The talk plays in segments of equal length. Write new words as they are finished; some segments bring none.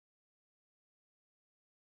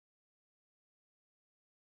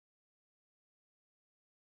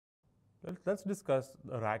Let's discuss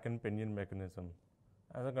the rack and pinion mechanism.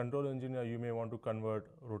 As a control engineer, you may want to convert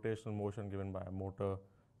rotational motion given by a motor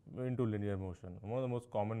into linear motion. One of the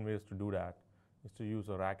most common ways to do that is to use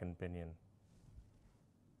a rack and pinion.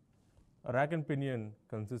 A rack and pinion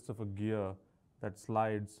consists of a gear that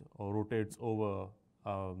slides or rotates over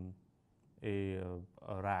a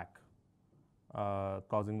rack,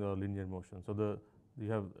 causing the linear motion. So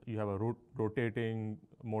you have a rotating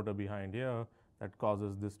motor behind here that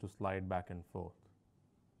causes this to slide back and forth.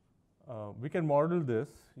 We can model this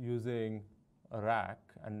using a rack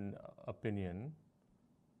and a pinion.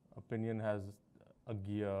 A pinion has a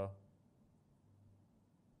gear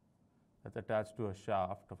that's attached to a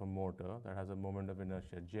shaft of a motor that has a moment of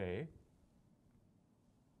inertia J,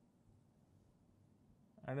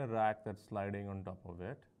 and a rack that's sliding on top of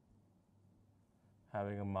it,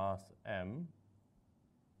 having a mass m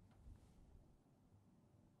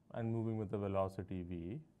and moving with a velocity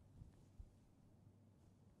v.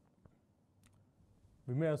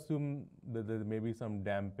 We may assume that there may be some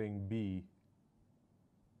damping B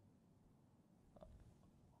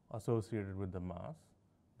associated with the mass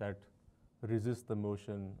that resists the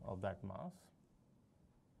motion of that mass.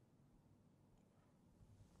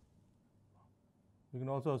 We can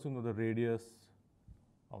also assume that the radius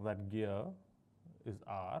of that gear is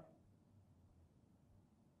r.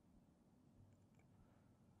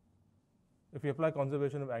 If we apply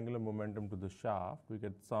conservation of angular momentum to the shaft, we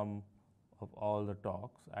get sum of all the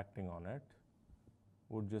torques acting on it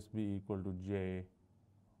would just be equal to j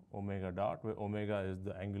omega dot, where omega is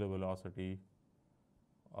the angular velocity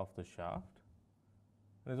of the shaft.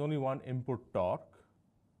 There's only one input torque,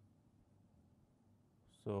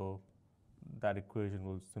 so that equation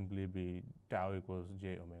will simply be tau equals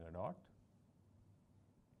j omega dot.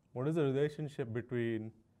 What is the relationship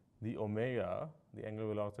between the omega, the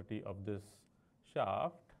angular velocity of this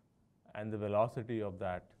shaft, and the velocity of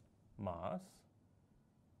that mass?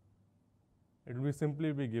 It will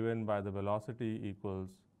simply be given by the velocity equals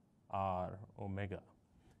r omega,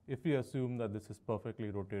 if we assume that this is perfectly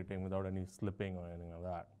rotating without any slipping or anything like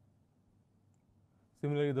that.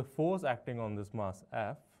 Similarly, the force acting on this mass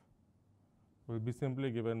F will be simply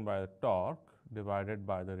given by the torque divided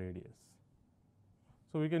by the radius.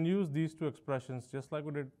 So we can use these two expressions just like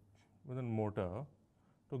we did with a motor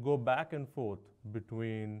to go back and forth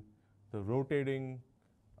between the rotating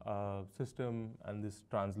system and this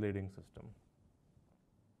translating system.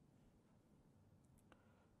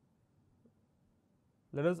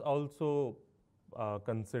 Let us also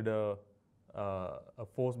consider a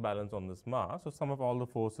force balance on this mass. So sum of all the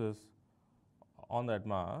forces on that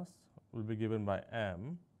mass will be given by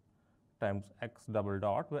m times x double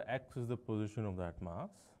dot, where x is the position of that mass.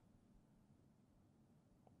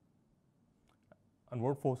 And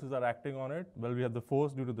what forces are acting on it? Well, we have the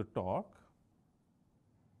force due to the torque,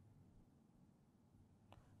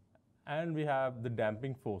 and we have the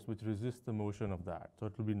damping force which resists the motion of that. So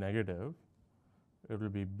it will be negative. It will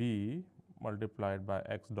be b multiplied by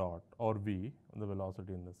x dot, or v, the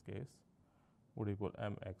velocity in this case, would equal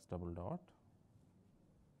mx double dot.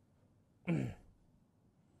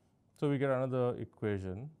 So we get another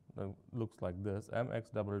equation that looks like this: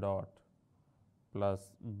 mx double dot plus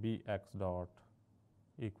bx dot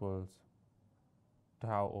equals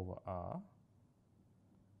tau over r.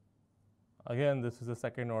 Again, this is a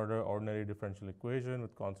second order ordinary differential equation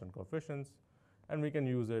with constant coefficients, and we can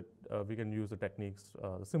use it. We can use the techniques,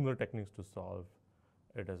 similar techniques, to solve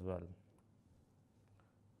it as well.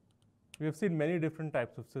 We have seen many different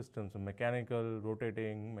types of systems: mechanical,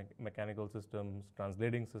 rotating, mechanical systems,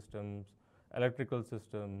 translating systems, electrical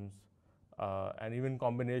systems, and even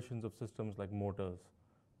combinations of systems like motors.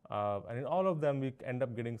 And in all of them, we end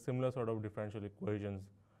up getting similar sort of differential equations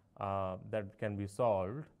that can be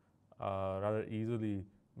solved rather easily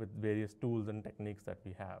with various tools and techniques that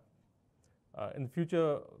we have. In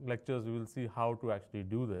future lectures, we will see how to actually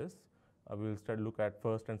do this. We will look at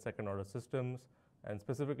first and second order systems, and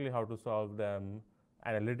specifically how to solve them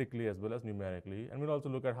analytically as well as numerically. And we'll also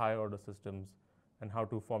look at higher order systems and how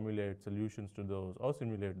to formulate solutions to those or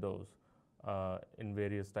simulate those in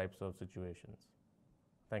various types of situations.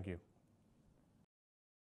 Thank you.